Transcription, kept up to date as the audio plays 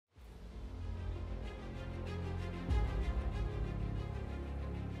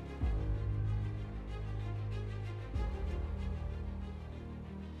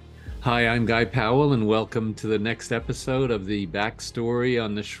Hi, I'm Guy Powell, and welcome to the next episode of the backstory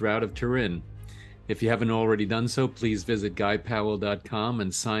on the Shroud of Turin. If you haven't already done so, please visit guypowell.com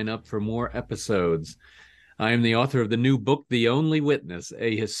and sign up for more episodes. I am the author of the new book, The Only Witness,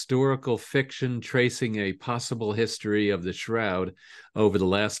 a historical fiction tracing a possible history of the Shroud over the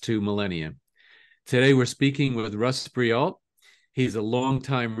last 2 millennia. Today, we're speaking with Russ Breault. He's a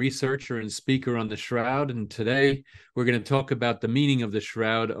longtime researcher and speaker on the Shroud, and today we're going to talk about the meaning of the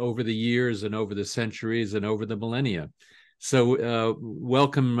Shroud over the years and over the centuries and over the millennia. So,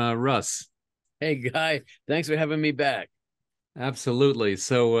 welcome, Russ. Hey, Guy, thanks for having me back. Absolutely.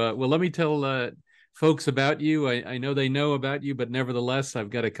 So, well, let me tell folks about you. I know they know about you, but nevertheless, I've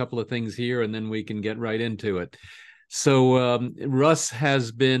got a couple of things here, and then we can get right into it. So, Russ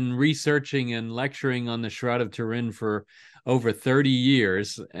has been researching and lecturing on the Shroud of Turin for over 30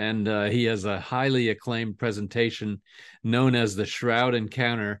 years, and he has a highly acclaimed presentation known as the Shroud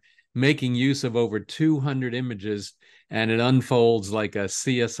Encounter, making use of over 200 images, and it unfolds like a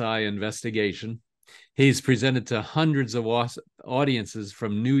CSI investigation. He's presented to hundreds of audiences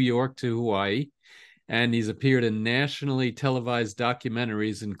from New York to Hawaii, and he's appeared in nationally televised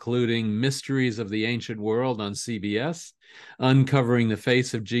documentaries, including Mysteries of the Ancient World on CBS, Uncovering the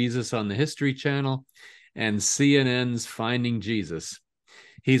Face of Jesus on the History Channel, and CNN's Finding Jesus.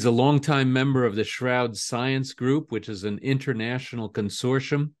 He's a longtime member of the Shroud Science Group, which is an international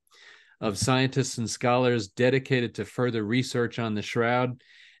consortium of scientists and scholars dedicated to further research on the Shroud.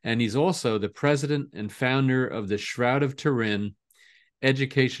 And he's also the president and founder of the Shroud of Turin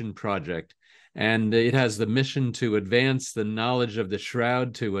Education Project. And it has the mission to advance the knowledge of the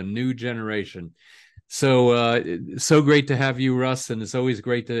Shroud to a new generation. So great to have you, Russ, and it's always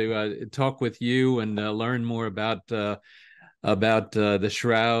great to talk with you and learn more about the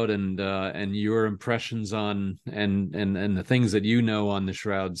Shroud and your impressions on and the things that you know on the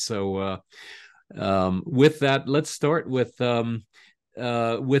Shroud. So with that, let's start with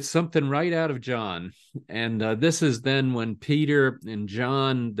something right out of John. And this is then when Peter and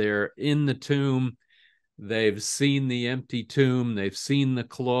John, they're in the tomb. They've seen the empty tomb. They've seen the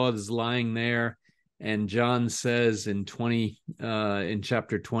cloths lying there. And John says in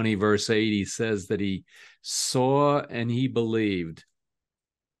chapter 20, verse 8, he says that he saw and he believed.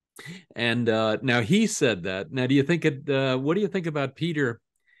 And now he said that. Now, what do you think about Peter?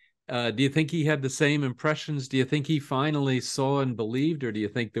 Do you think he had the same impressions? Do you think he finally saw and believed, or do you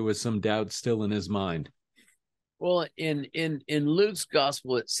think there was some doubt still in his mind? Well, in Luke's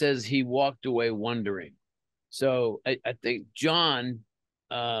gospel, it says he walked away wondering. So I think John,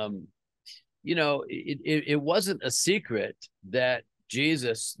 it wasn't a secret that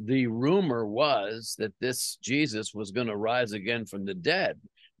Jesus, the rumor was that this Jesus was going to rise again from the dead.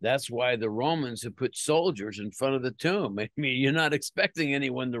 That's why the Romans have put soldiers in front of the tomb. I mean, you're not expecting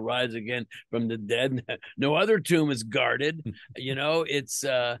anyone to rise again from the dead. No other tomb is guarded. It's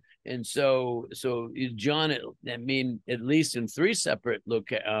and so John, I mean, at least in three separate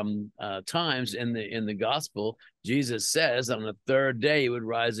times in the gospel, Jesus says on the third day he would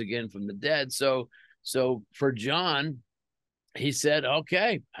rise again from the dead. So for John, he said,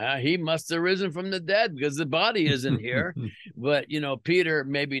 okay, he must have risen from the dead because the body isn't here. But, Peter,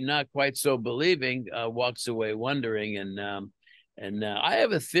 maybe not quite so believing, walks away wondering. And I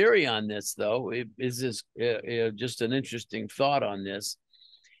have a theory on this, though. Is this just an interesting thought on this?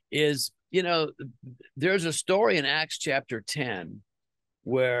 Is, there's a story in Acts chapter 10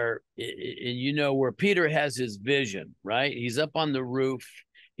 where, where Peter has his vision, right? He's up on the roof.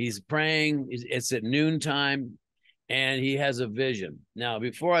 He's praying. It's at noontime. And he has a vision. Now,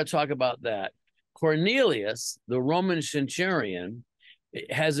 before I talk about that, Cornelius, the Roman centurion,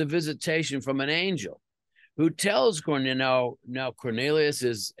 has a visitation from an angel who tells Cornelius, now Cornelius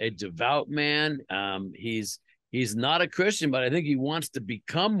is a devout man. He's not a Christian, but I think he wants to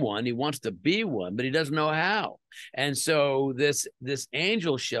become one. He wants to be one, but he doesn't know how. And so this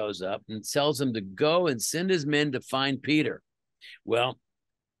angel shows up and tells him to go and send his men to find Peter. Well,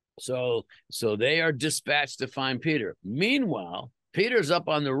 so they are dispatched to find Peter. Meanwhile, Peter's up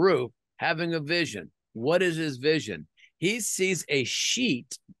on the roof having a vision. What is his vision? He sees a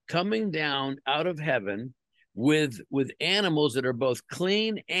sheet coming down out of heaven with animals that are both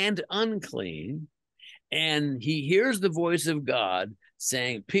clean and unclean. And he hears the voice of God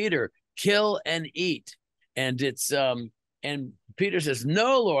saying, Peter, kill and eat. And it's and Peter says,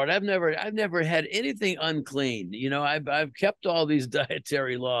 no, Lord, I've never had anything unclean. I've kept all these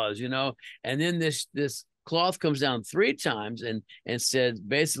dietary laws, and then this cloth comes down three times and says,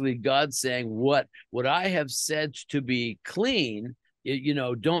 basically God saying, what I have said to be clean,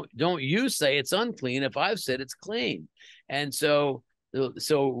 don't you say it's unclean if I've said it's clean. And so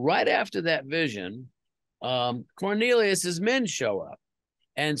So right after that vision, Cornelius's men show up.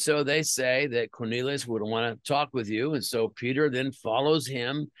 And so they say that Cornelius would want to talk with you. And so Peter then follows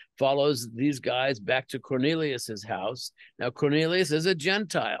these guys back to Cornelius's house. Now, Cornelius is a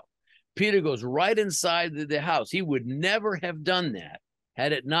Gentile. Peter goes right inside the house. He would never have done that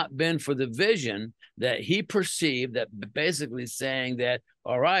had it not been for the vision that he perceived, that basically saying that,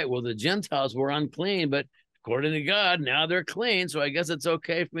 all right, well, the Gentiles were unclean, but according to God, now they're clean. So I guess it's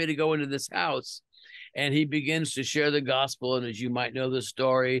okay for me to go into this house. And he begins to share the gospel. And as you might know the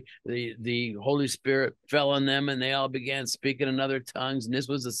story, the Holy Spirit fell on them and they all began speaking in other tongues. And this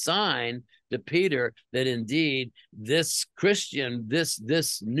was a sign to Peter that indeed this Christian,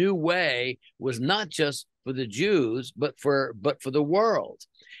 this new way was not just for the Jews, but for the world.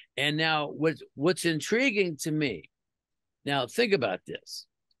 And now what's intriguing to me, now think about this.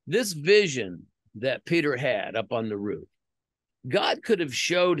 This vision that Peter had up on the roof, God could have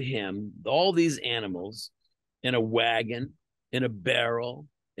showed him all these animals in a wagon, in a barrel,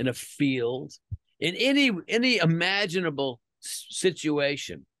 in a field, in any imaginable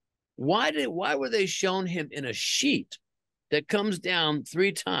situation. Why were they shown him in a sheet that comes down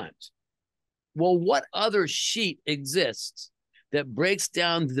 3 times? Well, what other sheet exists that breaks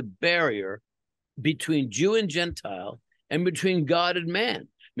down the barrier between Jew and Gentile and between God and man?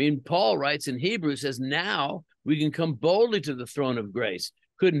 I mean, Paul writes in Hebrews, says, now we can come boldly to the throne of grace.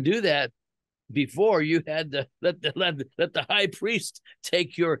 Couldn't do that before. You had to let the high priest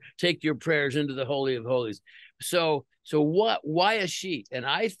take your prayers into the Holy of Holies. So why a sheet? And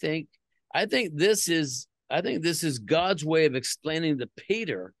I think this is God's way of explaining to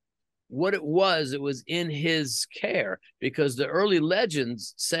Peter what it was in his care, because the early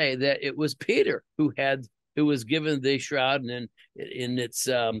legends say that it was Peter who was given the shroud, and in its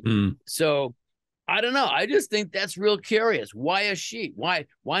so I don't know. I just think that's real curious. Why a sheet? Why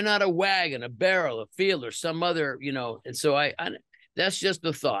not a wagon, a barrel, a field, or some other, And so I that's just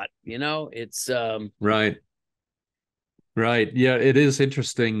the thought, It's right. Yeah, it is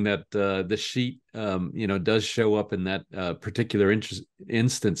interesting that the sheet, does show up in that particular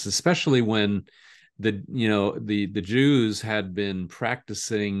instance, especially when the Jews had been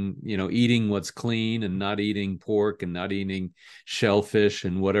practicing, eating what's clean and not eating pork and not eating shellfish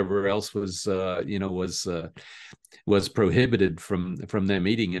and whatever else was prohibited from them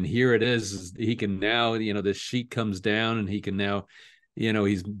eating. And here it is, he can now, the sheet comes down and he can now,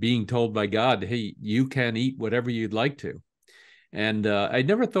 he's being told by God, hey, you can eat whatever you'd like to. And I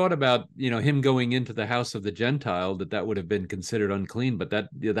never thought about, him going into the house of the Gentile, that would have been considered unclean, but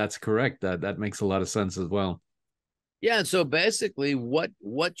that's correct. That makes a lot of sense as well. Yeah, and so basically, what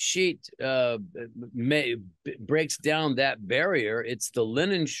sheet breaks down that barrier? It's the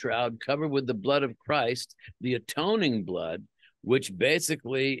linen shroud covered with the blood of Christ, the atoning blood, which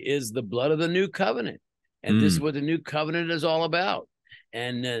basically is the blood of the new covenant, and this is what the new covenant is all about.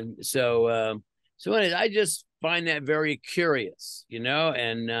 And so anyway, I just find that very curious, and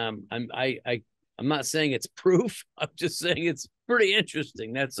I'm not saying it's proof. I'm just saying it's pretty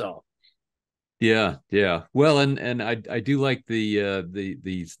interesting. That's all. Yeah. Well, and I do like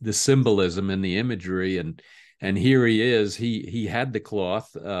the symbolism and the imagery, and here he is. He had the cloth.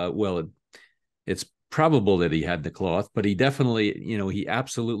 Well, it's probable that he had the cloth, but he definitely, he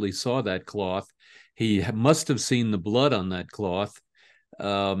absolutely saw that cloth. He must have seen the blood on that cloth.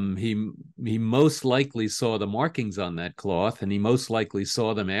 He most likely saw the markings on that cloth, and he most likely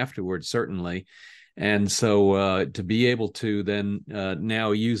saw them afterwards, certainly. And so to be able to then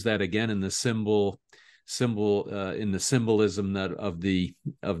now use that again in the in the symbolism of the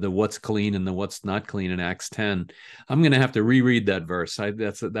what's clean and the what's not clean in Acts 10, I'm going to have to reread that verse.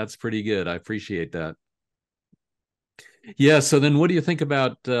 That's pretty good. I appreciate that. Yeah. So then, what do you think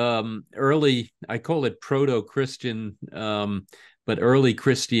about early? I call it proto-Christian. But early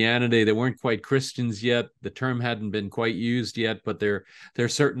Christianity, they weren't quite Christians yet. The term hadn't been quite used yet, but they're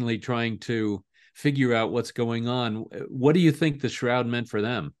certainly trying to figure out what's going on. What do you think the shroud meant for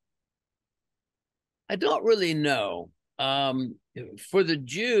them? I don't really know. For the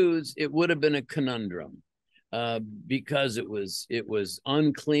Jews, it would have been a conundrum because it was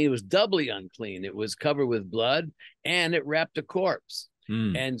unclean. It was doubly unclean. It was covered with blood, and it wrapped a corpse.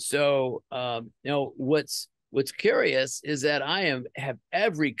 And so, what's curious is that I have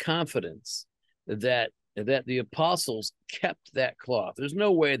every confidence that the apostles kept that cloth. There's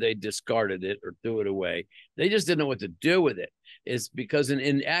no way they discarded it or threw it away. They just didn't know what to do with it. It's because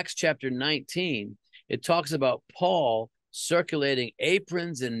in Acts chapter 19, it talks about Paul circulating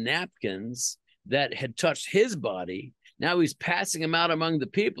aprons and napkins that had touched his body. Now he's passing them out among the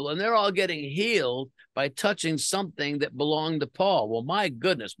people, and they're all getting healed by touching something that belonged to Paul. Well, my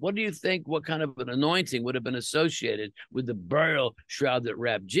goodness, what do you think? What kind of an anointing would have been associated with the burial shroud that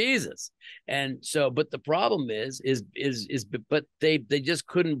wrapped Jesus? And so, but the problem but they just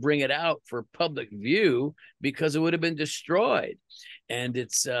couldn't bring it out for public view because it would have been destroyed. And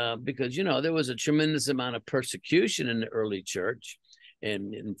it's because, you know, there was a tremendous amount of persecution in the early church.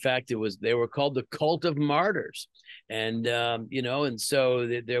 And in fact, they were called the cult of martyrs. And, you know, and so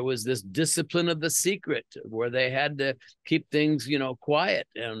there was this discipline of the secret where they had to keep things, you know, quiet.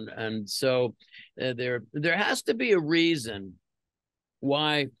 And so there has to be a reason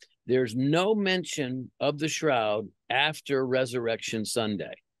why there's no mention of the shroud after Resurrection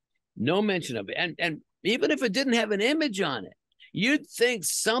Sunday. No mention of it. And even if it didn't have an image on it, you'd think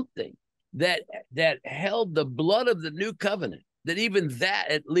something that held the blood of the new covenant, that even that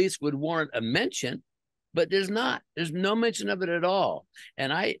at least would warrant a mention, but there's no mention of it at all.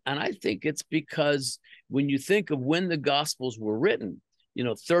 And I think it's because when you think of when the Gospels were written, you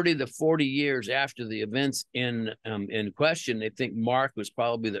know, 30 to 40 years after the events in question, they think Mark was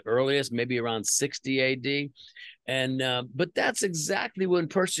probably the earliest, maybe around 60 AD. And but that's exactly when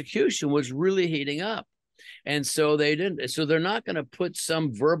persecution was really heating up. And so they're not going to put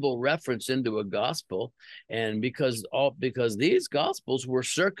some verbal reference into a gospel. And because these gospels were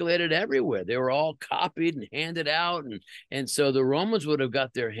circulated everywhere, they were all copied and handed out. And so the Romans would have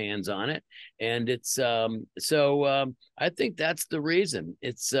got their hands on it. And it's I think that's the reason.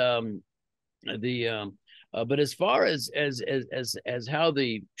 It's but as far as how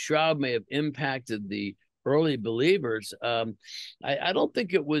the shroud may have impacted the early believers, I don't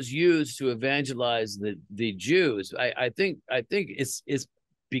think it was used to evangelize the Jews. I think it's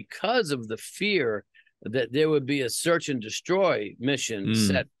because of the fear that there would be a search and destroy mission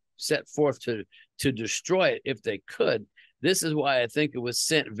set forth to destroy it if they could. This is why I think it was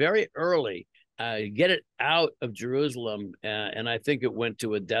sent very early, get it out of Jerusalem, and I think it went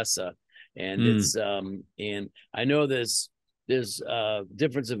to Edessa. And it's and I know there's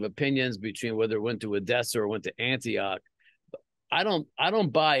difference of opinions between whether it went to Edessa or went to Antioch. I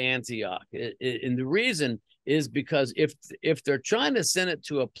don't buy Antioch, and the reason is because if they're trying to send it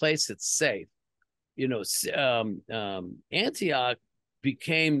to a place that's safe, you know, Antioch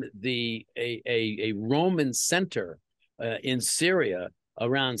became a Roman center in Syria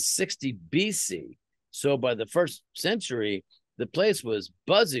around 60 BC. So by the first century, the place was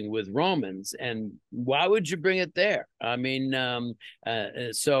buzzing with Romans, and why would you bring it there? I mean,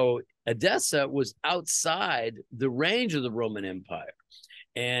 so Edessa was outside the range of the Roman Empire,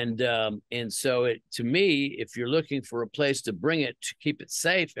 and so to me, if you're looking for a place to bring it to keep it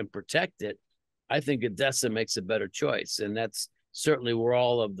safe and protect it, I think Edessa makes a better choice, and that's certainly where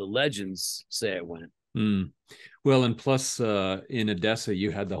all of the legends say it went. Well, and plus in Edessa,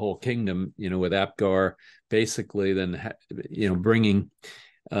 you had the whole kingdom, you know, with Apgar basically then, you know, bringing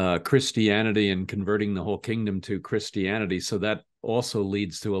Christianity and converting the whole kingdom to Christianity. So that also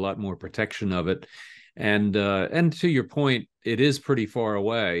leads to a lot more protection of it. And to your point, it is pretty far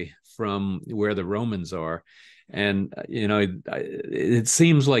away from where the Romans are. And, you know, it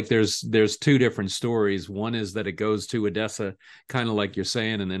seems like there's two different stories. One is that it goes to Edessa, kind of like you're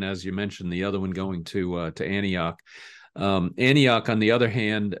saying. And then, as you mentioned, the other one going to Antioch. Antioch, on the other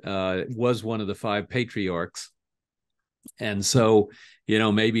hand, was one of the 5 patriarchs. And so, you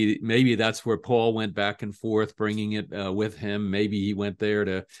know, maybe that's where Paul went back and forth, bringing it with him. Maybe he went there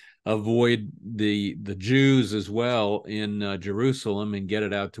to avoid the Jews as well in Jerusalem and get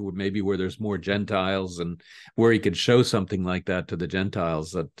it out to maybe where there's more Gentiles and where he could show something like that to the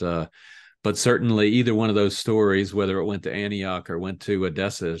Gentiles. But certainly either one of those stories, whether it went to Antioch or went to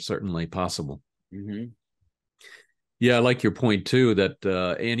Edessa, is certainly possible. Yeah, I like your point too, that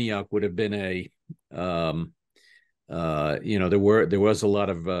Antioch would have been you know, there was a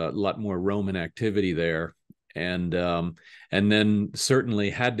lot more Roman activity there. And then certainly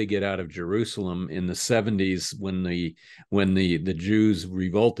had to get out of Jerusalem in the 70s when the Jews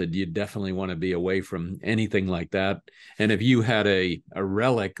revolted. You definitely want to be away from anything like that. And if you had a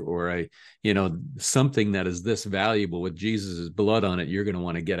relic or you know, something that is this valuable with Jesus's blood on it, you're going to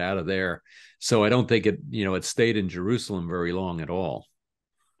want to get out of there. So I don't think it stayed in Jerusalem very long at all.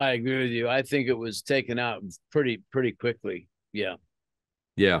 I agree with you. I think it was taken out pretty quickly. Yeah.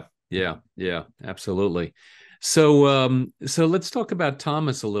 Yeah, absolutely. So let's talk about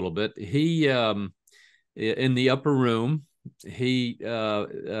Thomas a little bit. He in the upper room,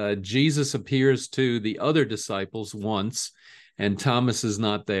 Jesus appears to the other disciples once, and Thomas is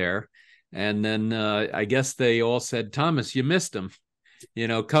not there. And then I guess they all said, "Thomas, you missed him. You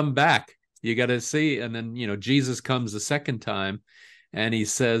know, come back." You got to see. And then, Jesus comes the second time and he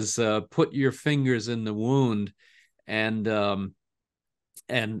says, put your fingers in the wound. And,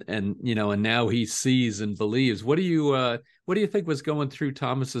 and now he sees and believes. What do you think was going through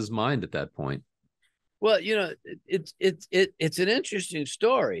Thomas's mind at that point? Well, it's an interesting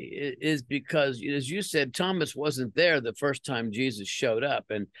story. It is because, as you said, Thomas wasn't there the first time Jesus showed up,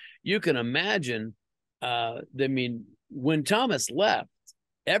 and you can imagine. I mean, when Thomas left,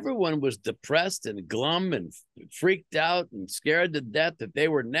 everyone was depressed and glum and freaked out and scared to death that they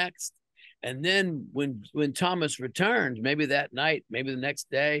were next. And then when Thomas returned, maybe that night, maybe the next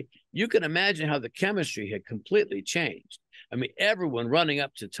day, you can imagine how the chemistry had completely changed. I mean, everyone running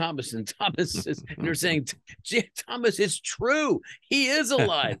up to Thomas, and Thomas is, and they're saying, Thomas, it's true. He is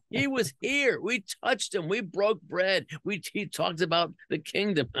alive. He was here. We touched him. We broke bread. He talked about the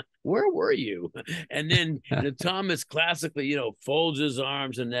kingdom. Where were you? And then Thomas classically, folds his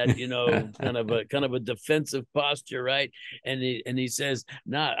arms in that, kind of a defensive posture, right? And he says,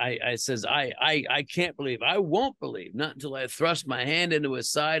 I can't believe. I won't believe, not until I thrust my hand into his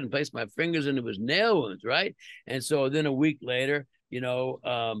side and place my fingers into his nail wounds, right? And so then a week later,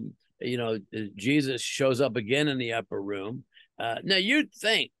 Jesus shows up again in the upper room. Now you'd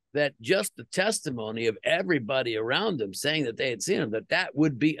think that just the testimony of everybody around him saying that they had seen him, that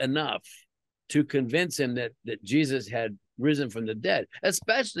would be enough to convince him that Jesus had risen from the dead,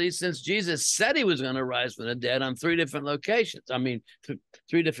 especially since Jesus said he was going to rise from the dead on 3 different locations. I mean,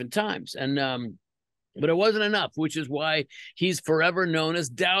 3 different times. And but it wasn't enough, which is why he's forever known as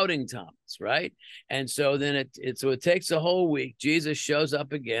Doubting Thomas, right? And so then it takes a whole week. Jesus shows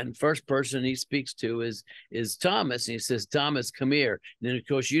up again. First person he speaks to is Thomas, and he says, Thomas, come here. And then, of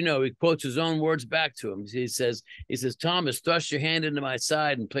course, he quotes his own words back to him. He says, Thomas, thrust your hand into my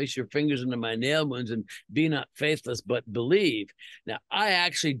side and place your fingers into my nail wounds, and be not faithless, but believe. Now, I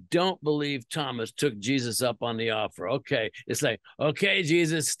actually don't believe Thomas took Jesus up on the offer. Okay, it's like, okay,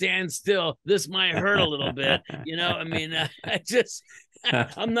 Jesus, stand still. This might hurt a little bit, I mean,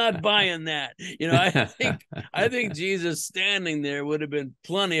 I'm not buying that. I think Jesus standing there would have been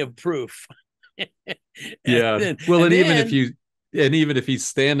plenty of proof. Yeah. Even if he's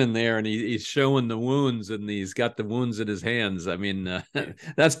standing there and he's showing the wounds and he's got the wounds in his hands, I mean,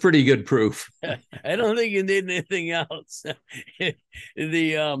 that's pretty good proof. I don't think you need anything else. And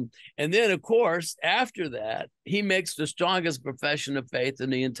then, of course, after that, he makes the strongest profession of faith in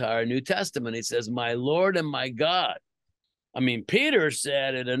the entire New Testament. He says, my Lord and my God. I mean, Peter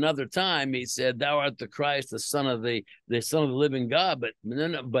said at another time, he said, thou art the Christ, the son of the living God.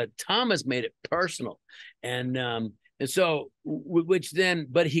 But Thomas made it personal. And so,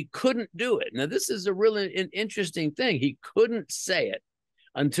 but he couldn't do it. Now, this is a really interesting thing. He couldn't say it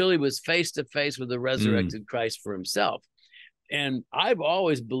until he was face to face with the resurrected Christ for himself. And I've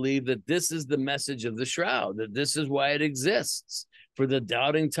always believed that this is the message of the shroud, that this is why it exists for the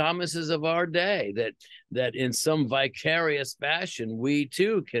doubting Thomases of our day, that in some vicarious fashion, we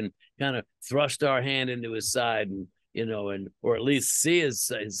too can kind of thrust our hand into his side or at least see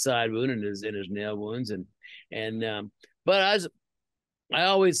his side wound and his nail wounds. But as I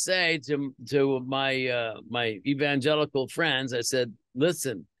always say to my evangelical friends, I said,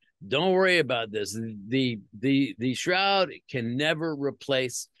 listen, don't worry about this. The shroud can never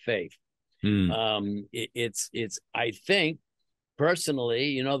replace faith. It's I think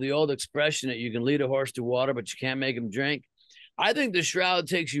personally, the old expression that you can lead a horse to water, but you can't make him drink. I think the shroud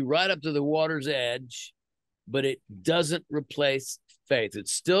takes you right up to the water's edge, but it doesn't replace faith.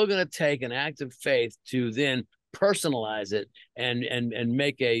 It's still going to take an act of faith to then personalize it and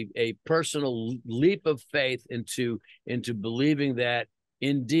make a personal leap of faith into believing that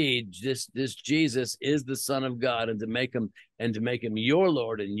indeed this Jesus is the Son of God, and to make him your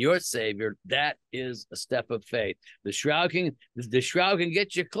Lord and your Savior, that is a step of faith. The shroud can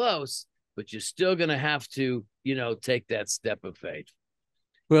get you close, but you're still going to have to take that step of faith.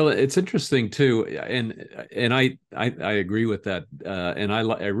 Well, it's interesting too, and I agree with that, and I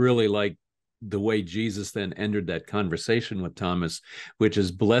really like the way Jesus then entered that conversation with Thomas, which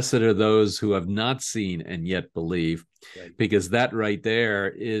is, blessed are those who have not seen and yet believe, right? Because that right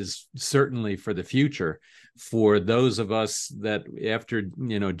there is certainly for the future, for those of us that after,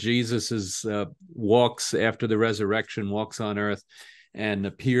 Jesus walks after the resurrection, walks on earth and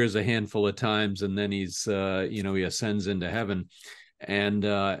appears a handful of times, and then he's, he ascends into heaven. And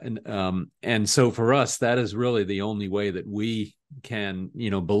so for us, that is really the only way that we can,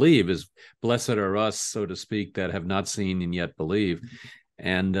 believe, is blessed are us, so to speak, that have not seen and yet believe.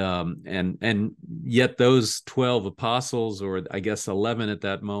 And yet those 12 apostles, or I guess 11 at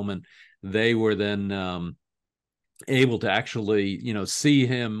that moment, they were then able to actually, see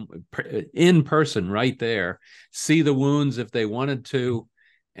him in person right there, see the wounds if they wanted to,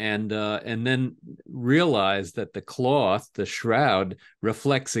 and then realize that the cloth, the shroud,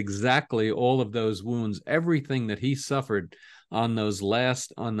 reflects exactly all of those wounds, everything that he suffered on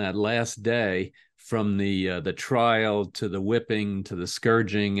that last day, from the trial to the whipping to the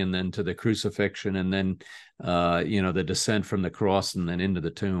scourging and then to the crucifixion, and then the descent from the cross and then into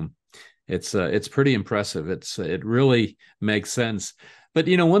the tomb. It's pretty impressive. It really makes sense. But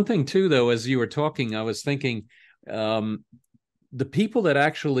one thing too, though, as you were talking, I was thinking, the people that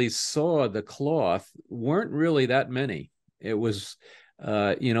actually saw the cloth weren't really that many. It was,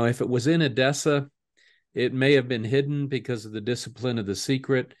 if it was in Edessa, it may have been hidden because of the discipline of the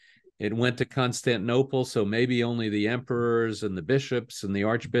secret. It went to Constantinople, so maybe only the emperors and the bishops and the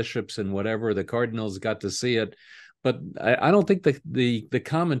archbishops and whatever, the cardinals, got to see it. But I don't think the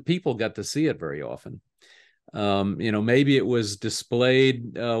common people got to see it very often. Maybe it was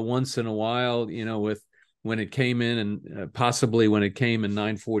displayed once in a while, with when it came in, and possibly when it came in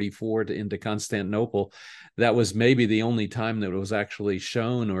 944 into Constantinople. That was maybe the only time that it was actually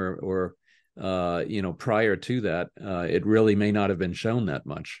shown, or prior to that, it really may not have been shown that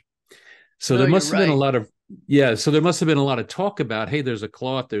much. So No, there you're must have been a right. lot of, yeah. So there must have been a lot of talk about, hey, there's a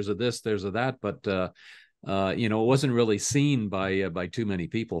cloth, there's a this, there's a that, but it wasn't really seen by too many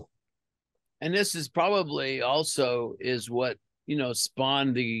people. And this is probably also is what,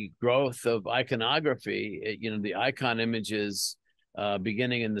 spawned the growth of iconography. The icon images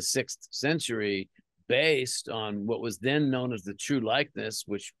beginning in the 6th century, based on what was then known as the true likeness,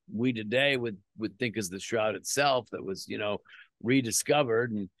 which we today would think is the shroud itself, that was,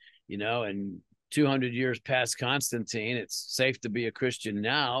 rediscovered. And 200 years past Constantine, it's safe to be a Christian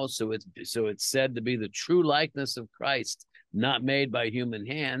now. So it's said to be the true likeness of Christ, not made by human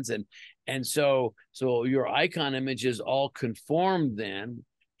hands. And so your icon images all conform then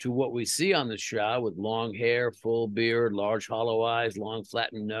to what we see on the shroud, with long hair, full beard, large hollow eyes, long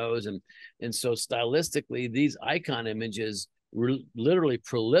flattened nose. And so stylistically, these icon images literally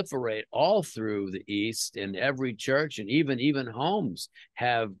proliferate all through the East, and every church and even homes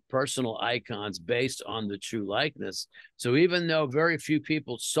have personal icons based on the true likeness. So even though very few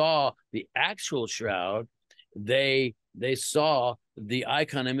people saw the actual shroud, they saw the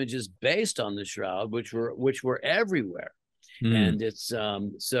icon images based on the shroud, which were everywhere. And it's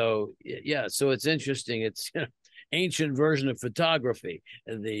so it's interesting. It's ancient version of photography.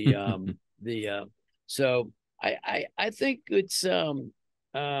 So I think it's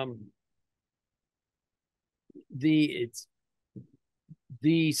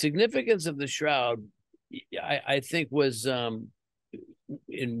the significance of the shroud, I think, was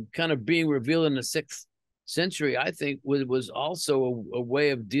in kind of being revealed in the 6th century. I think was also a way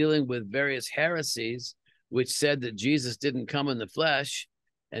of dealing with various heresies, which said that Jesus didn't come in the flesh.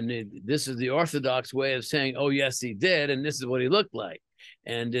 And this is the Orthodox way of saying, oh, yes, he did. And this is what he looked like.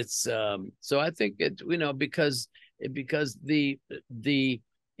 And it's so I think it, because the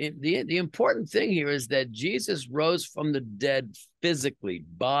important thing here is that Jesus rose from the dead physically,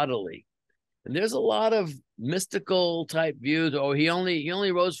 bodily. And there's a lot of mystical type views. Oh, he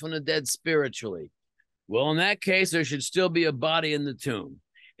only rose from the dead spiritually. Well, in that case, there should still be a body in the tomb.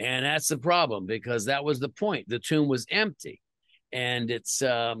 And that's the problem, because that was the point. The tomb was empty. And it's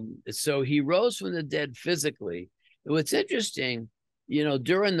so he rose from the dead physically. What's interesting,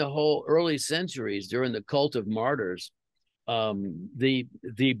 during the whole early centuries, during the cult of martyrs, the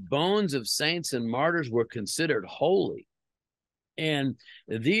bones of saints and martyrs were considered holy. And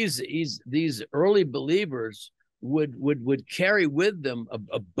these early believers would carry with them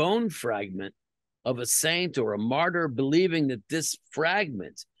a bone fragment of a saint or a martyr, believing that this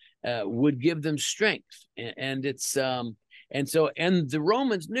fragment would give them strength. And it's and the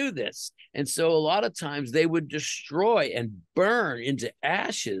Romans knew this. And so a lot of times they would destroy and burn into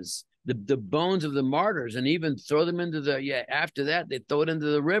ashes the bones of the martyrs, and even throw them into after that, they throw it into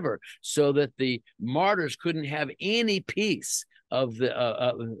the river, so that the martyrs couldn't have any piece of it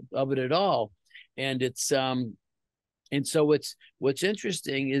at all. And it's and so what's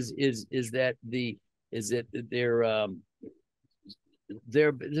interesting is that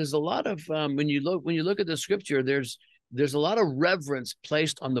there's a lot of when you look at the scripture, there's a lot of reverence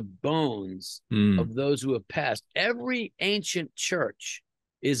placed on the bones of those who have passed. Every ancient church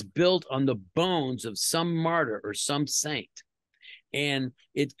is built on the bones of some martyr or some saint, and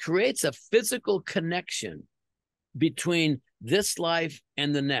it creates a physical connection between this life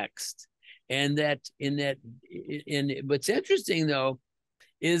and the next. And what's interesting, though,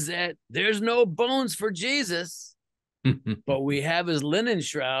 is that there's no bones for Jesus, but we have his linen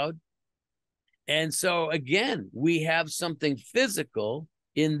shroud. And so again, we have something physical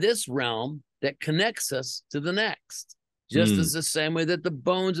in this realm that connects us to the next, just as the same way that the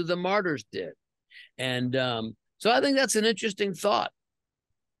bones of the martyrs did. And so I think that's an interesting thought.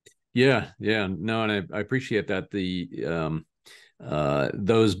 Yeah, no, and I appreciate that.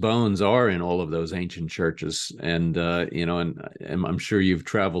 Those bones are in all of those ancient churches, and and I'm sure you've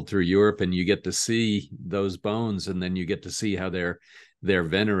traveled through Europe, and you get to see those bones, and then you get to see how they're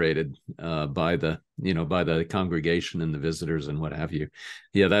venerated by the congregation and the visitors and what have you.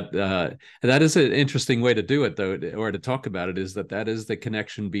 Yeah, that is an interesting way to do it, though, or to talk about it, is that is the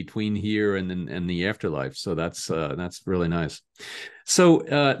connection between here and the afterlife. So that's really nice. So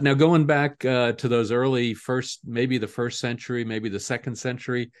now going back to those early maybe the first century, maybe the second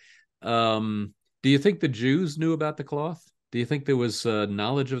century, do you think the Jews knew about the cloth? Do you think there was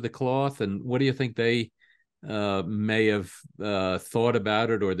knowledge of the cloth, and what do you think they may have thought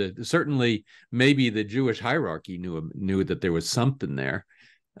about it, or certainly maybe the Jewish hierarchy knew that there was something there,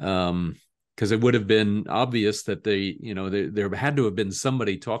 because it would have been obvious that there had to have been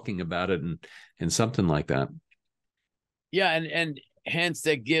somebody talking about it and something like that. Yeah, and hence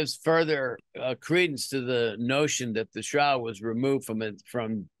that gives further credence to the notion that the shroud was removed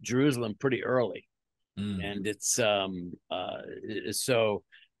from Jerusalem pretty early, and it's so.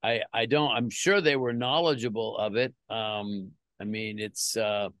 I'm sure they were knowledgeable of it.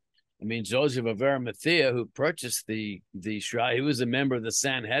 Joseph of Arimathea, who purchased the shroud, he was a member of the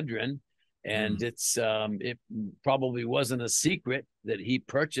Sanhedrin, and it probably wasn't a secret that he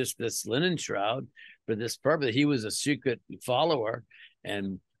purchased this linen shroud for this purpose. He was a secret follower,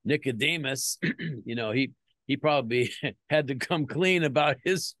 and Nicodemus, he probably had to come clean about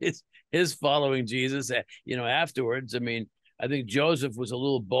his following Jesus, afterwards. I think Joseph was a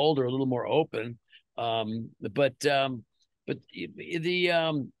little bolder, a little more open, but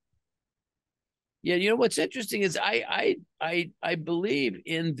what's interesting is I believe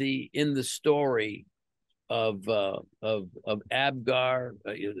in the story of Abgar,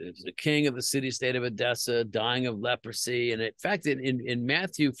 the king of the city-state of Edessa, dying of leprosy, and in fact, in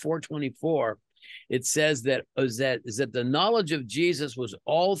Matthew 4:24, it says that the knowledge of Jesus was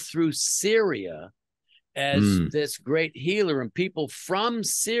all through Syria, as this great healer, and people from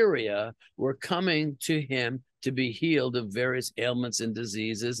Syria were coming to him to be healed of various ailments and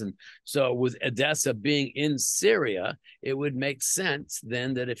diseases. And so with Edessa being in Syria, it would make sense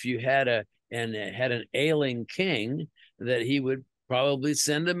then that if you had an ailing king, that he would probably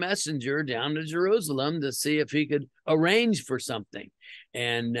send a messenger down to Jerusalem to see if he could arrange for something.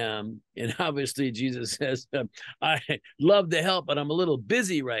 And obviously Jesus says, I love to help, but I'm a little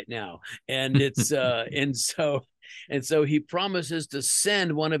busy right now. And it's and so he promises to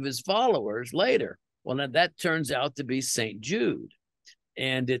send one of his followers later. Well, now that turns out to be St. Jude.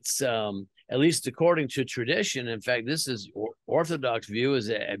 And it's at least according to tradition. In fact, this is Orthodox view,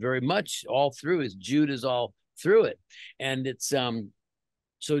 is very much all through, is Jude is all through it. And it's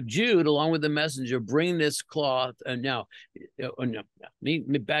so Jude, along with the messenger, bring this cloth. And now, let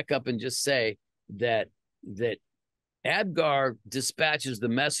me back up and just say that Abgar dispatches the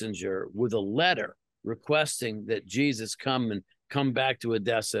messenger with a letter requesting that Jesus come back to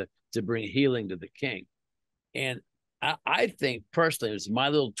Edessa to bring healing to the king. And I think personally, it's my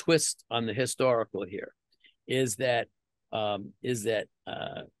little twist on the historical here, is that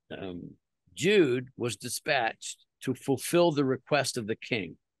Jude was dispatched to fulfill the request of the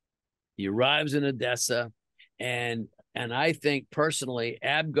king. He arrives in Edessa, and I think personally,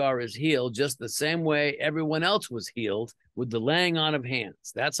 Abgar is healed just the same way everyone else was healed, with the laying on of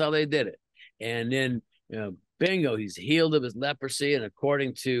hands. That's how they did it. And then, bingo, he's healed of his leprosy. And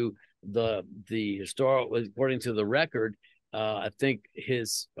according to according to the record, I think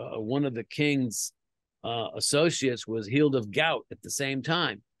his one of the king's associates was healed of gout at the same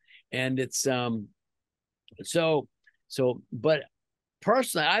time. And it's but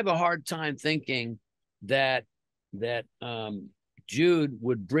personally, I have a hard time thinking that Jude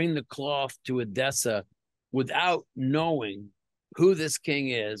would bring the cloth to Edessa without knowing who this king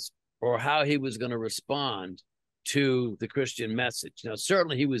is or how he was going to respond to the Christian message. Now,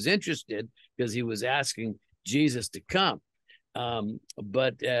 certainly he was interested because he was asking Jesus to come,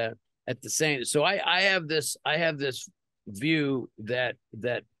 but at the same, so I have this view that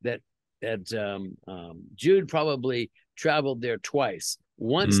Jude probably traveled there twice,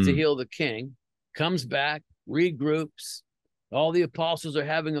 once to heal the king, comes back, regroups, all the apostles are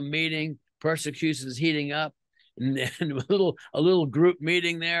having a meeting, persecution is heating up, and then a little group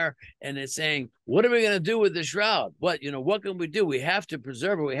meeting there, and it's saying, what are we going to do with the shroud? What can we do? We have to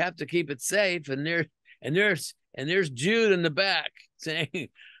preserve it, we have to keep it safe. And there's Jude in the back saying,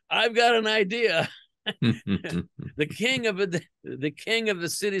 I've got an idea. The king of the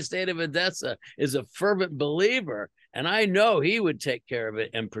city-state of Edessa is a fervent believer, and I know he would take care of it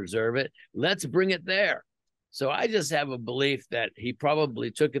and preserve it. Let's bring it there. So I just have a belief that he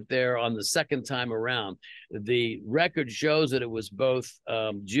probably took it there on the second time around. The record shows that it was both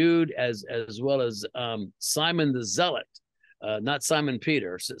Jude as well as Simon the Zealot, not Simon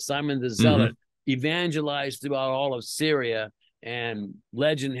Peter, Simon the Zealot, evangelized throughout all of Syria. And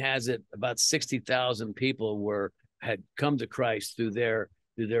legend has it about 60,000 people had come to Christ through their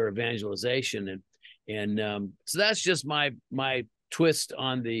evangelization, and so that's just my twist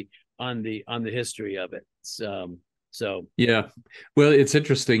on the history of it. So yeah, well, it's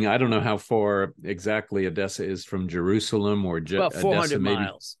interesting. I don't know how far exactly Edessa is from Jerusalem, or about 400 Edessa, maybe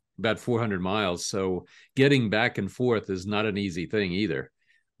miles. About 400 miles. So getting back and forth is not an easy thing either.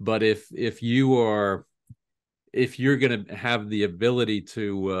 But if you're going to have the ability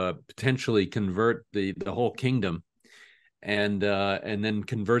to potentially convert the whole kingdom, and then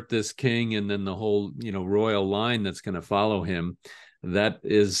convert this king, and then the whole royal line that's going to follow him,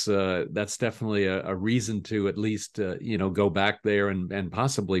 that's definitely a reason to at least go back there and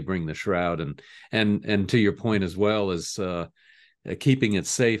possibly bring the shroud, and to your point as well, as keeping it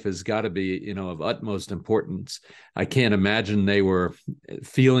safe has got to be of utmost importance. I can't imagine they were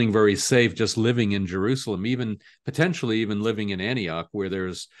feeling very safe just living in Jerusalem, even potentially even living in Antioch, where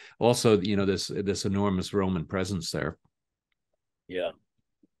there's also this enormous Roman presence there. Yeah.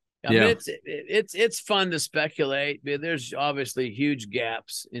 I mean, it's fun to speculate. There's obviously huge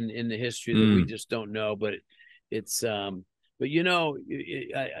gaps in the history that we just don't know, but it's but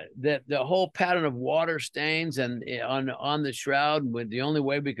that the whole pattern of water stains and on the shroud, with the only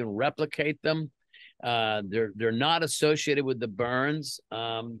way we can replicate them, they're not associated with the burns,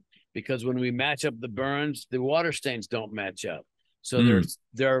 because when we match up the burns, the water stains don't match up. So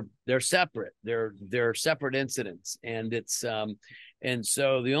they're separate. They're separate incidents, and it's and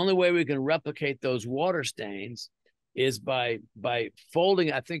so the only way we can replicate those water stains is by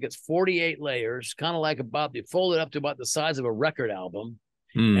folding. I think it's 48 layers, kind of like you fold it up to about the size of a record album,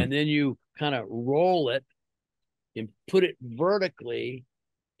 and then you kind of roll it and put it vertically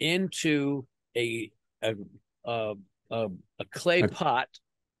into a clay pot.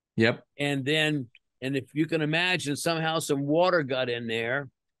 Yep. And if you can imagine, somehow some water got in there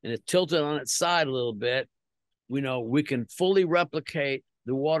and it tilted on its side a little bit, we can fully replicate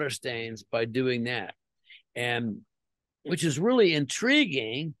the water stains by doing that. And which is really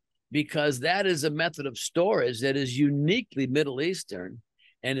intriguing, because that is a method of storage that is uniquely Middle Eastern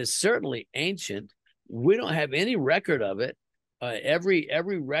and is certainly ancient. We don't have any record of it. Every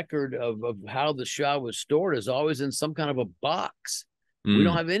record of how the shroud was stored is always in some kind of a box. We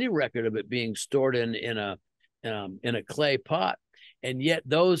don't have any record of it being stored in a clay pot. And yet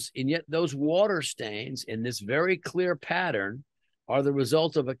those water stains in this very clear pattern are the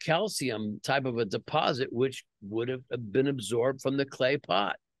result of a calcium type of a deposit, which would have been absorbed from the clay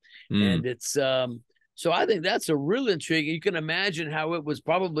pot. And it's so I think that's a real intriguing. You can imagine how it was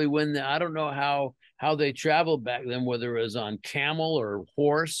probably when I don't know how they traveled back then, whether it was on camel or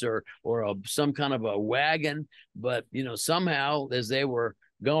horse or some kind of a wagon, but somehow as they were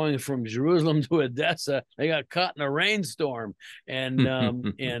going from Jerusalem to Edessa, they got caught in a rainstorm, and I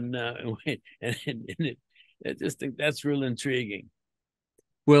just think that's real intriguing.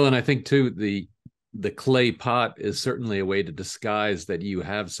 Well, and I think too, the clay pot is certainly a way to disguise that you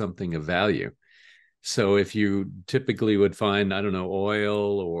have something of value. So if you typically would find, I don't know,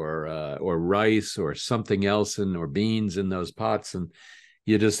 oil or rice or something else or beans in those pots, and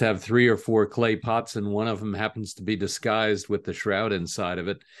you just have 3 or 4 clay pots, and one of them happens to be disguised with the shroud inside of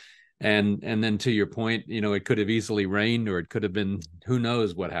it. And then to your point, it could have easily rained, or it could have been, who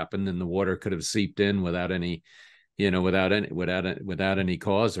knows what happened, and the water could have seeped in without any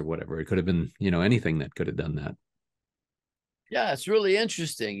cause or whatever. It could have been, anything that could have done that. Yeah, it's really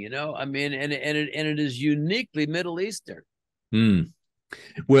interesting, I mean, and it is uniquely Middle Eastern.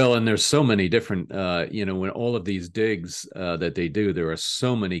 Well, and there's so many different, when all of these digs that they do, there are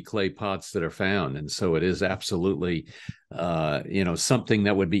so many clay pots that are found. And so it is absolutely, something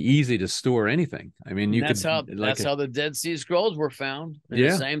that would be easy to store anything. I mean, that's how the Dead Sea Scrolls were found.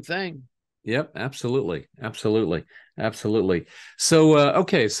 The same thing. Yep, absolutely. So,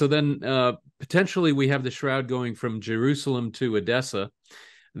 okay, so then potentially we have the shroud going from Jerusalem to Edessa.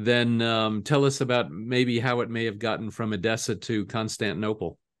 Then tell us about maybe how it may have gotten from Edessa to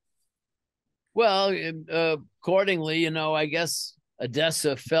Constantinople. Well, accordingly, I guess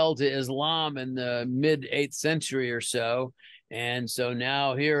Edessa fell to Islam in the mid-8th century or so. And so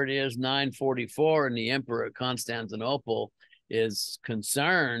now here it is, 944, and the emperor of Constantinople is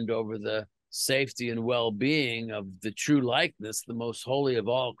concerned over the safety and well-being of the true likeness, the most holy of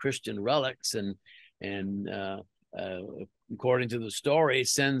all Christian relics, and according to the story,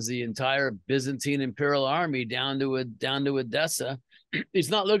 sends the entire Byzantine imperial army down to Edessa. He's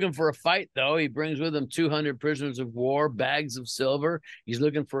not looking for a fight, though. He brings with him 200 prisoners of war, bags of silver. He's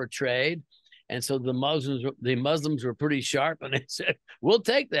looking for a trade. And so the Muslims were pretty sharp, and they said, we'll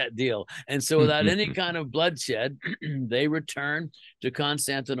take that deal. And so without any kind of bloodshed, they return to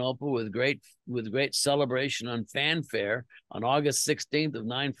Constantinople with great celebration and fanfare on August 16th of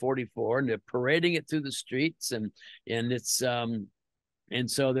 944, and they're parading it through the streets, and it's and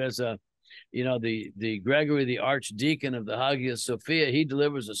so there's a, you know, the Gregory, the archdeacon of the Hagia Sophia, he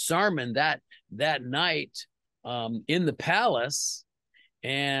delivers a sermon that night in the palace.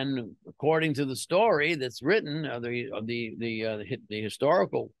 And according to the story that's written, the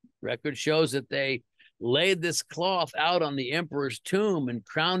historical record shows that they laid this cloth out on the emperor's tomb and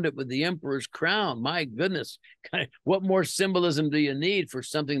crowned it with the emperor's crown. My goodness, what more symbolism do you need for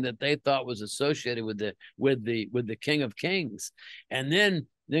something that they thought was associated with the King of Kings? And then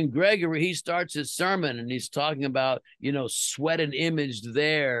Gregory, he starts his sermon, and he's talking about, you know, sweat and image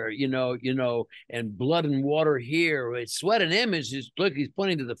there, you know, and blood and water here. Sweat and image is, look, he's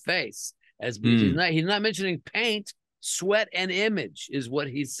pointing to the face, as he's not mentioning paint. Sweat and image is what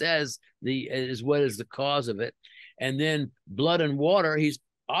he says is the cause of it. And then blood and water, he's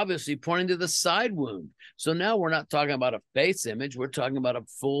obviously pointing to the side wound. So now we're not talking about a face image, we're talking about a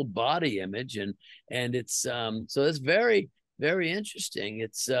full body image, and it's so it's very, very interesting.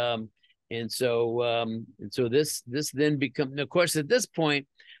 It's and so this then becomes, of course, at this point,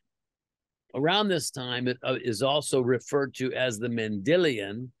 around this time, it is also referred to as the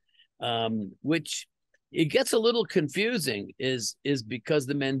Mendelian, which it gets a little confusing, is because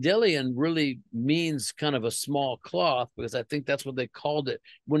the Mendelian really means kind of a small cloth, because I think that's what they called it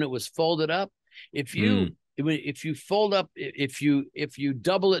when it was folded up. If you fold up, if you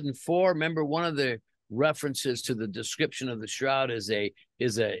double it in four, remember one of the references to the description of the shroud is a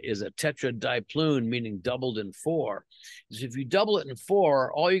tetradiplune, meaning doubled in four. So if you double it in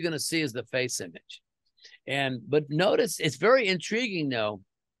four, all you're going to see is the face image. But notice, it's very intriguing, though,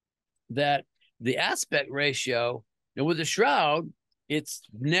 that the aspect ratio, and with the shroud, it's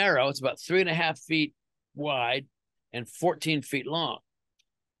narrow. It's about 3.5 feet wide and 14 feet long.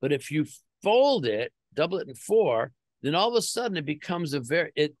 But if you fold it, double it in four, then all of a sudden it becomes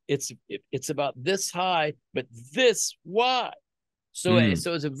it's about this high, but this wide. So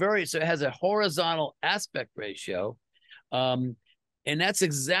it has a horizontal aspect ratio, and that's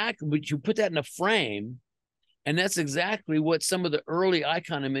exactly, but you put that in a frame, and that's exactly what some of the early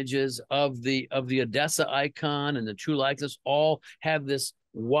icon images of the Edessa icon and the true likeness all have, this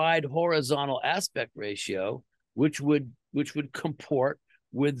wide horizontal aspect ratio, which would comport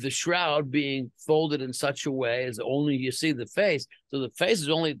with the shroud being folded in such a way as only you see the face. So the face is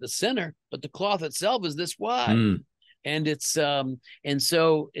only at the center, but the cloth itself is this wide. And it's so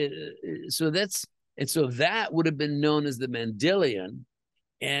that would have been known as the Mendelian.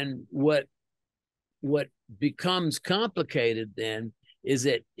 And what becomes complicated then is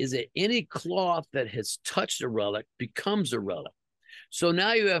that any cloth that has touched a relic becomes a relic. So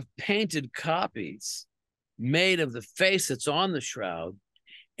now you have painted copies made of the face that's on the shroud,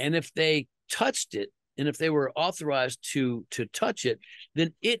 and if they touched it, and if they were authorized to touch it,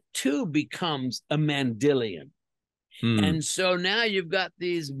 then it too becomes a Mendelian. And so now you've got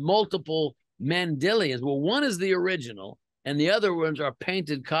these multiple Mendelians. Well, one is the original, and the other ones are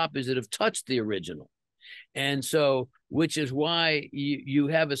painted copies that have touched the original. And so, which is why you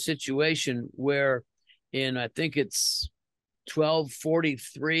have a situation where I think it's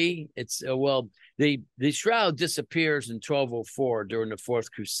 1243, it's the shroud disappears in 1204 during the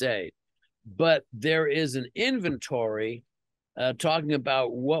Fourth Crusade, but there is an inventory talking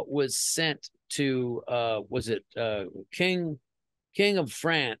about what was sent to King of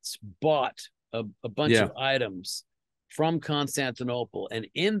France bought a bunch of items from Constantinople, and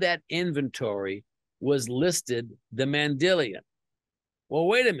in that inventory was listed the Mendelian. Well,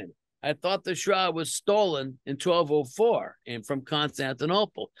 wait a minute. I thought the shroud was stolen in 1204 and from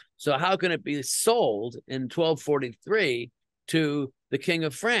Constantinople. So how can it be sold in 1243 to the King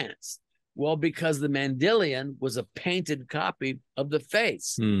of France? Well, because the Mendelian was a painted copy of the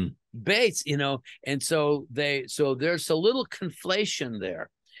face. Base, and so there's a little conflation there.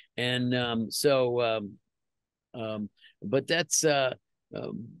 And but that's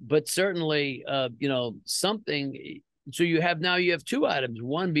but certainly something. So you have two items.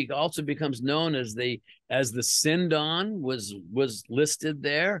 One also becomes known as the Sindon was listed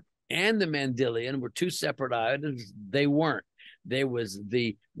there, and the Mendelian were two separate items. They weren't.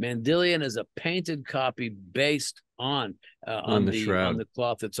 the Mandylion is a painted copy based on shroud. the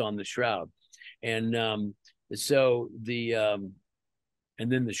cloth that's on the shroud. And so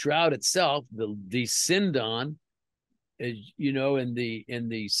and then the shroud itself, the Sindon, you know, in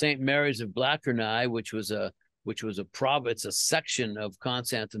the St. Mary's of Blackernay, which was a province, a section of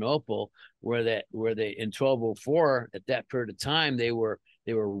Constantinople, where they in 1204, at that period of time, they were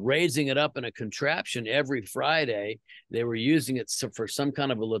raising it up in a contraption every Friday. They were using it for some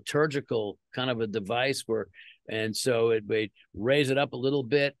kind of a liturgical kind of a device and so it would raise it up a little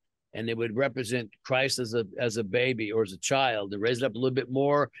bit, and it would represent Christ as a baby or as a child. They raise it up a little bit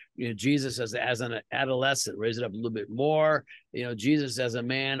more, you know, Jesus as an adolescent, raise it up a little bit more, you know, Jesus as a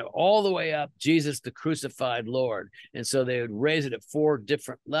man, all the way up, Jesus the crucified Lord. And so they would raise it at 4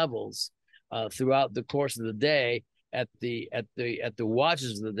 different levels throughout the course of the day, at the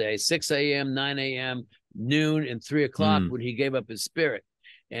watches of the day, 6 a.m., 9 a.m., noon, and 3 o'clock when he gave up his spirit.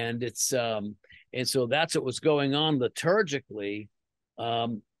 And it's and so that's what was going on liturgically.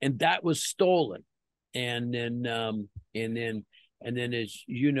 And that was stolen. And then as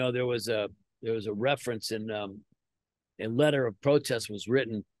you know, there was a reference in a letter of protest was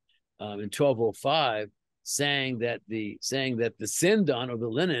written in 1205 saying that the Sindon, or the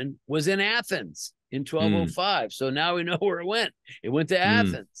linen, was in Athens in 1205. So now we know where it went. It went to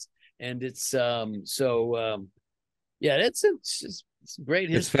Athens. And it's yeah, it's great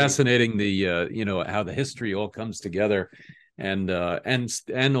history. It's fascinating, the you know, how the history all comes together and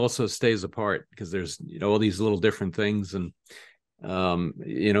also stays apart, because there's, you know, all these little different things. And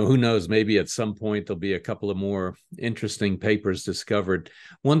you know, who knows, maybe at some point there'll be a couple of more interesting papers discovered.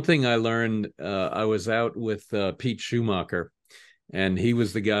 One thing I learned, I was out with Pete Schumacher, and he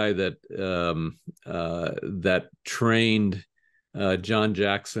was the guy that that trained John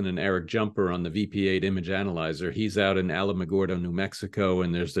Jackson and Eric Jumper on the VP8 image analyzer. He's out in Alamogordo, New Mexico,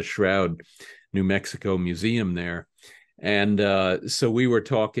 and there's the Shroud, New Mexico Museum there. And so we were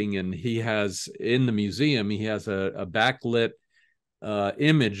talking, and he has in the museum, he has a backlit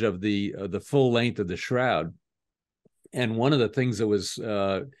image of the full length of the shroud. And one of the things that was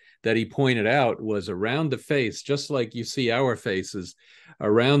that he pointed out was around the face, just like you see our faces,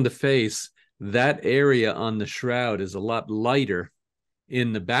 around the face, that area on the shroud is a lot lighter.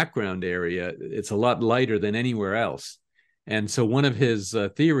 In the background area, it's a lot lighter than anywhere else. And so one of his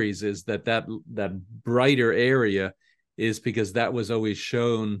theories is that brighter area is because that was always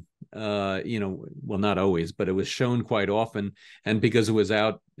shown, you know, well, not always, but it was shown quite often. And because it was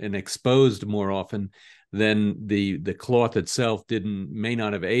out and exposed more often, then the cloth itself may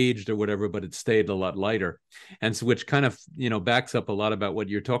not have aged or whatever, but it stayed a lot lighter. And so, which kind of, you know, backs up a lot about what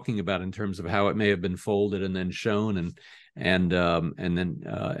you're talking about in terms of how it may have been folded and then shown and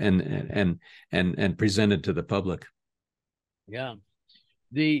presented to the public. Yeah.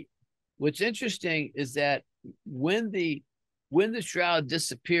 What's interesting is that when the shroud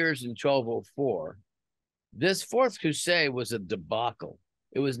disappears in 1204, this Fourth Crusade was a debacle.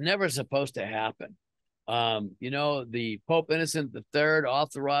 It was never supposed to happen. You know, the Pope Innocent III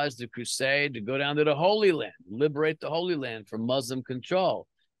authorized the crusade to go down to the Holy Land, liberate the Holy Land from Muslim control.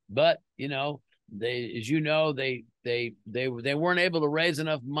 But, you know, they weren't able to raise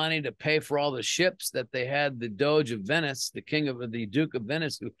enough money to pay for all the ships that they had. The Doge of Venice, the Duke of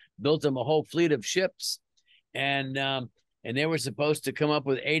Venice, who built them a whole fleet of ships, and they were supposed to come up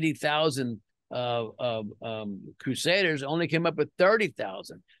with 80,000 crusaders, only came up with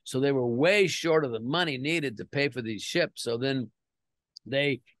 30,000. So they were way short of the money needed to pay for these ships. So then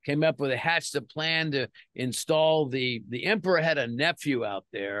they came up with hatched a plan to install the emperor had a nephew out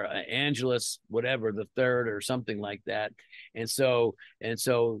there, Angelus, whatever, the third or something like that. And so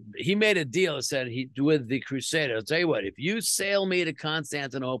he made a deal and said with the Crusaders, I'll tell you what, if you sail me to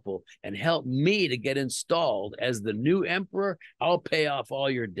Constantinople and help me to get installed as the new emperor, I'll pay off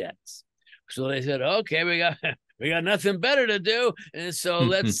all your debts. So they said, okay, we got nothing better to do. And so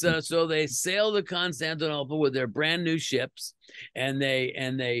so they sailed to Constantinople with their brand new ships, and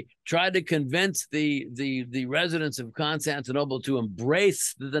they tried to convince the residents of Constantinople to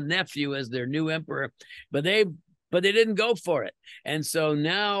embrace the nephew as their new emperor, but they didn't go for it. And so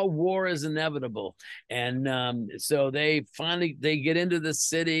now war is inevitable. And so they get into the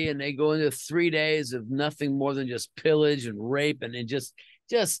city, and they go into 3 days of nothing more than just pillage and rape, and just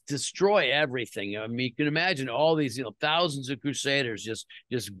destroy everything. I mean, you can imagine all these, you know, thousands of crusaders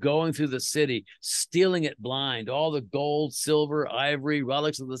just going through the city, stealing it blind. All the gold, silver, ivory,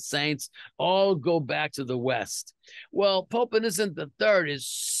 relics of the saints all go back to the West. Well, Pope Innocent III is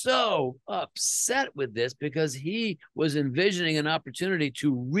so upset with this because he was envisioning an opportunity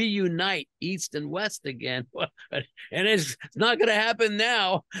to reunite East and West again. And it's not going to happen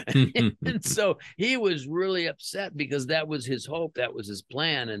now. And so he was really upset because that was his hope. That was his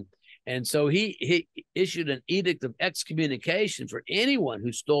plan. And so he issued an edict of excommunication for anyone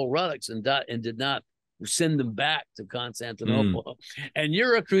who stole relics and did not send them back to Constantinople. And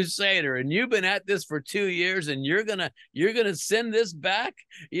you're a crusader and you've been at this for 2 years and you're gonna send this back.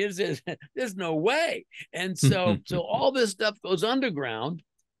 There's no way. And so all this stuff goes underground,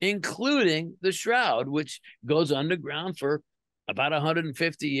 including the shroud, which goes underground for about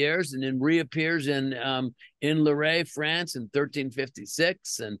 150 years and then reappears in Lorraine, France in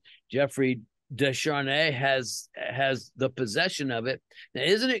 1356. And Geoffrey de Charnay has the possession of it. Now,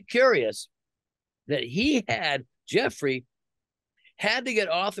 isn't it curious that Geoffrey had to get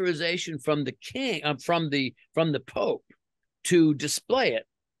authorization from the king, from the Pope, to display it,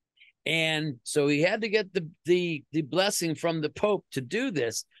 and so he had to get the blessing from the Pope to do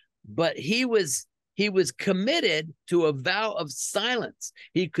this. But he was committed to a vow of silence.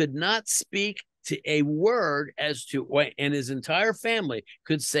 He could not speak to a word as to, and his entire family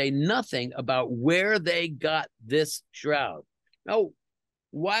could say nothing about where they got this shroud. Now,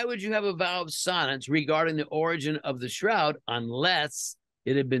 why would you have a vow of silence regarding the origin of the shroud unless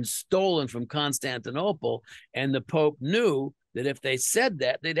it had been stolen from Constantinople and the Pope knew that if they said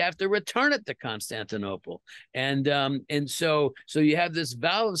that, they'd have to return it to Constantinople? And so you have this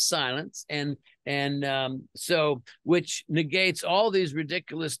vow of silence, and so which negates all these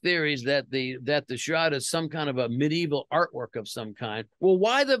ridiculous theories that the shroud is some kind of a medieval artwork of some kind. Well,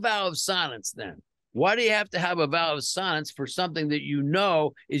 why the vow of silence then? Why do you have to have a vow of silence for something that you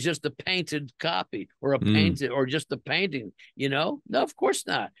know is just a painted copy or a painted or just a painting? No, of course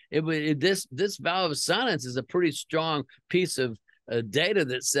not. This vow of silence is a pretty strong piece of data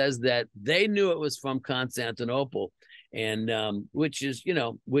that says that they knew it was from Constantinople, and which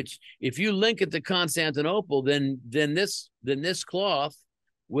if you link it to Constantinople, then this cloth,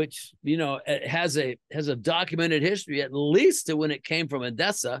 which it has a documented history at least to when it came from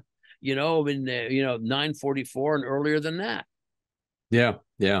Edessa. In 944 and earlier than that. Yeah.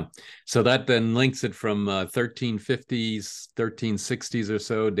 So that then links it from 1350s, 1360s or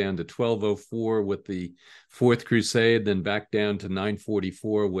so down to 1204 with the Fourth Crusade, then back down to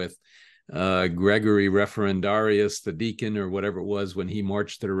 944 with Gregory Referendarius, the deacon or whatever it was, when he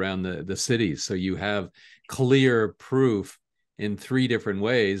marched it around the cities. So you have clear proof in 3 different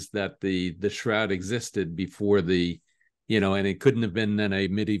ways that the shroud existed before and it couldn't have been then a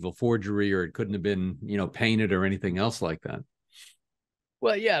medieval forgery, or it couldn't have been, painted or anything else like that.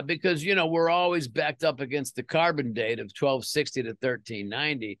 Well, yeah, because, we're always backed up against the carbon date of 1260 to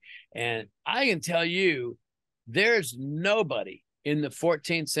 1390. And I can tell you, there's nobody in the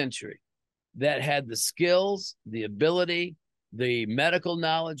 14th century that had the skills, the ability, the medical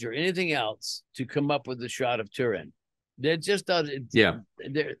knowledge, or anything else to come up with the Shroud of Turin. They're just, they're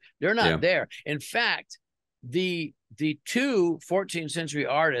not there. In fact, the 2 14th century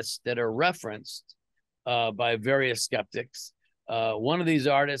artists that are referenced by various skeptics, one of these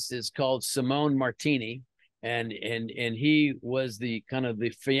artists is called Simone Martini, and he was the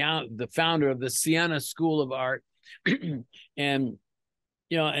founder of the Siena School of Art, and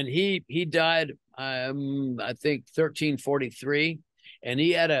he died I think 1343, and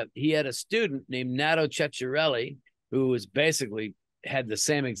he had a student named Nato Ceccarelli who was basically had the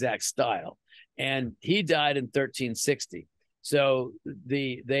same exact style. And he died in 1360. So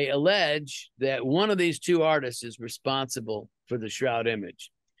they allege that one of these 2 artists is responsible for the shroud image.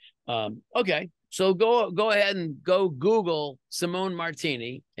 Okay, so go ahead and go Google Simone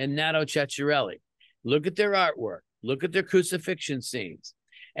Martini and Nato Ceccarelli. Look at their artwork. Look at their crucifixion scenes,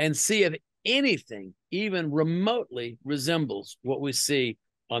 and see if anything even remotely resembles what we see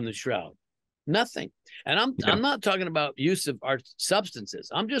on the shroud. Nothing. And I'm not talking about use of art substances.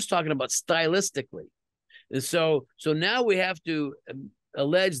 I'm just talking about stylistically. And so now we have to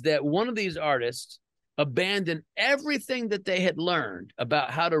allege that one of these artists abandoned everything that they had learned about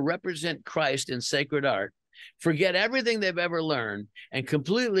how to represent Christ in sacred art, forget everything they've ever learned, and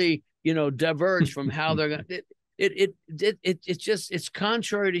completely, diverge from how they're going to. It's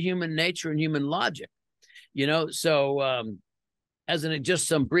contrary to human nature and human logic, So as just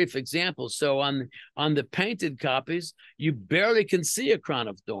some brief examples. So on the painted copies, you barely can see a crown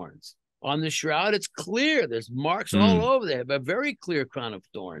of thorns. On the shroud, it's clear. There's marks all over. They have a very clear crown of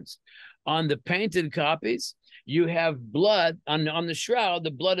thorns. On the painted copies, you have blood. On the shroud,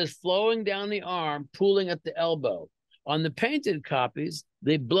 the blood is flowing down the arm, pooling at the elbow. On the painted copies,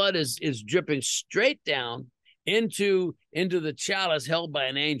 the blood is dripping straight down into the chalice held by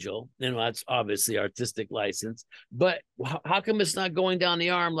an angel. That's obviously artistic license, but how come it's not going down the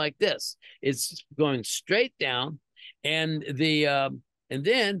arm like this? It's going straight down, and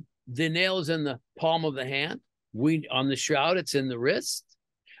then the nail is in the palm of the hand. On the shroud, it's in the wrist.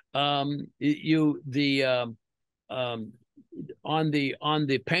 On the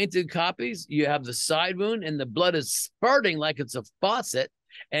painted copies, you have the side wound, and the blood is spurting like it's a faucet,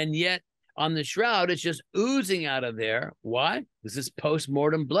 and yet on the shroud, it's just oozing out of there. Why? This is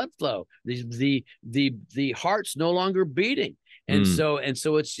post-mortem blood flow. The heart's no longer beating. And so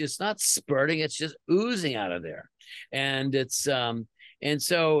it's just not spurting, it's just oozing out of there. And it's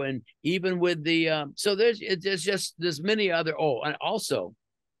and even with the so there's many other, and also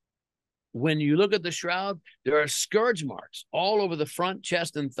when you look at the shroud, there are scourge marks all over the front,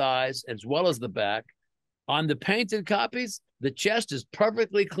 chest, and thighs, as well as the back. On the painted copies, the chest is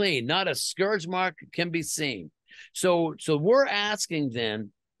perfectly clean. Not a scourge mark can be seen. So we're asking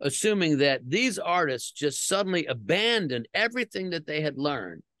then, assuming that these artists just suddenly abandoned everything that they had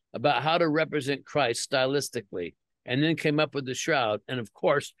learned about how to represent Christ stylistically, and then came up with the shroud, and of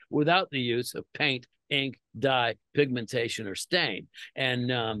course, without the use of paint, ink, dye, pigmentation, or stain.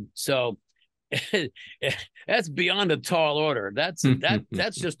 And so that's beyond a tall order. That's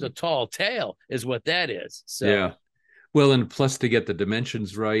just a tall tale, is what that is. So yeah. Well, and plus to get the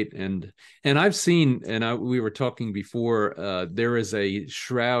dimensions right, and I've seen, we were talking before, there is a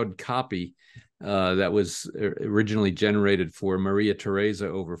shroud copy that was originally generated for Maria Theresa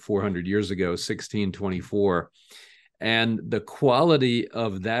over 400 years ago, 1624. And the quality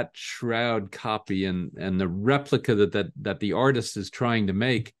of that shroud copy and the replica that the artist is trying to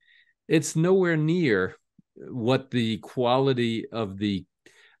make, it's nowhere near what the quality of the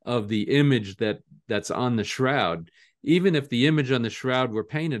image that's on the shroud. Even if the image on the shroud were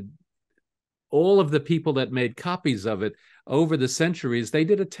painted, all of the people that made copies of it over the centuries, they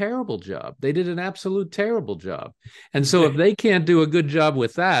did a terrible job. They did an absolute terrible job. And so if they can't do a good job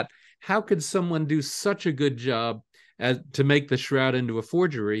with that, how could someone do such a good job as to make the shroud into a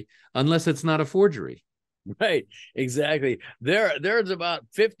forgery, unless it's not a forgery? Right, exactly. There's about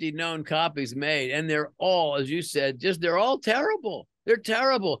 50 known copies made, and they're all, as you said, they're all terrible. They're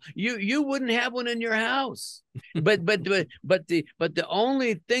terrible. You wouldn't have one in your house. But the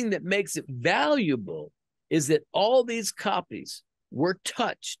only thing that makes it valuable is that all these copies were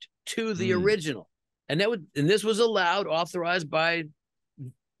touched to the original, and this was allowed, authorized by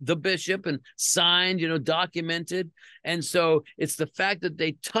the bishop, and signed, documented. And so it's the fact that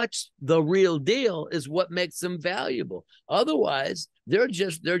they touched the real deal is what makes them valuable. Otherwise, they're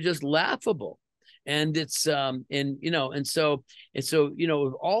just laughable. And it's of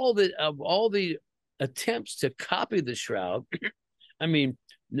all the attempts to copy the shroud, I mean,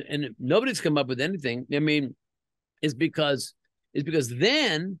 and nobody's come up with anything. I mean, is because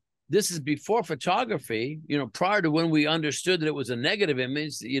then, this is before photography, prior to when we understood that it was a negative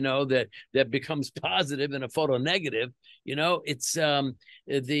image, that becomes positive in a photo negative. It's so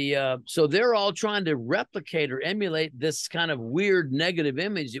they're all trying to replicate or emulate this kind of weird negative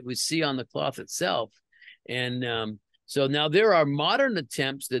image that we see on the cloth itself. And so now there are modern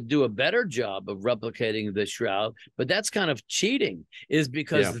attempts that do a better job of replicating the shroud, but that's kind of cheating, is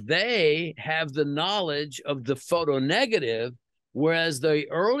because they have the knowledge of the photo negative, whereas the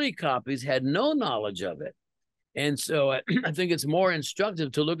early copies had no knowledge of it. And so I think it's more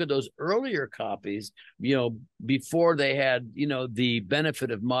instructive to look at those earlier copies, before they had, the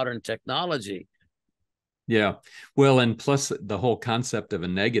benefit of modern technology. Yeah. Well, and plus the whole concept of a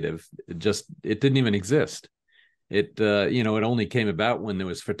negative, it didn't even exist. It only came about when there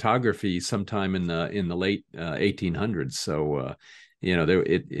was photography sometime in the late 1800s. So,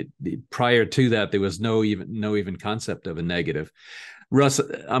 prior to that, there was no even concept of a negative. Russ,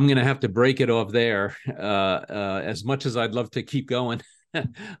 I'm going to have to break it off there. As much as I'd love to keep going,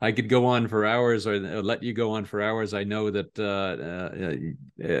 I could go on for hours, or let you go on for hours. I know that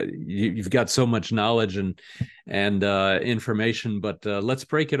you've got so much knowledge and information, but let's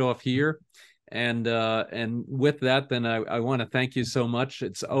break it off here. And with that, then I want to thank you so much.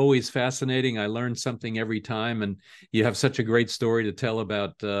 It's always fascinating. I learn something every time, and you have such a great story to tell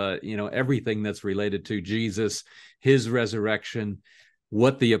about everything that's related to Jesus, his resurrection,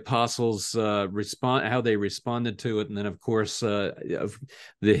 what the apostles how they responded to it, and then of course of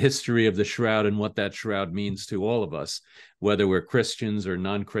the history of the shroud and what that shroud means to all of us, whether we're Christians or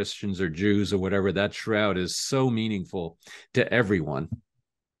non-Christians or Jews or whatever. That shroud is so meaningful to everyone.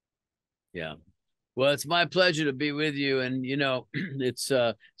 Yeah. Well, it's my pleasure to be with you, and it's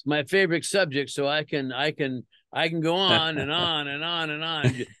my favorite subject, so I can I can go on and on and on and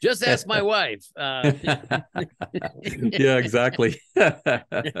on. Just ask my wife. Yeah, exactly.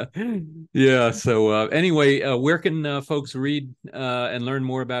 Yeah. So anyway, where can folks read and learn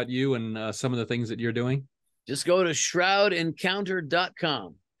more about you and some of the things that you're doing? Just go to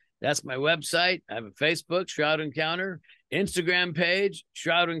shroudencounter.com. That's my website. I have a Facebook, Shroud Encounter, Instagram page,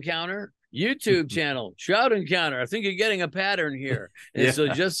 Shroud Encounter, YouTube channel, Shroud Encounter. I think you're getting a pattern here. And Yeah. so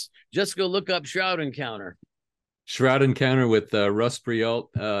just go look up Shroud Encounter. Shroud Encounter with Russ Breault,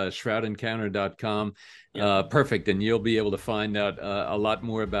 shroudencounter.com. Perfect. And you'll be able to find out a lot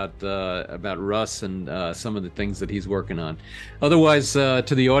more about Russ and some of the things that he's working on. Otherwise, to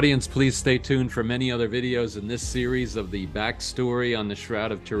the audience, please stay tuned for many other videos in this series of the backstory on the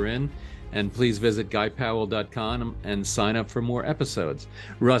Shroud of Turin. And please visit guypowell.com and sign up for more episodes.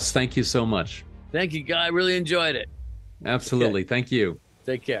 Russ, thank you so much. Thank you, Guy. I really enjoyed it. Absolutely. Okay. Thank you.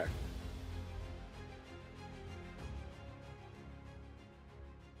 Take care.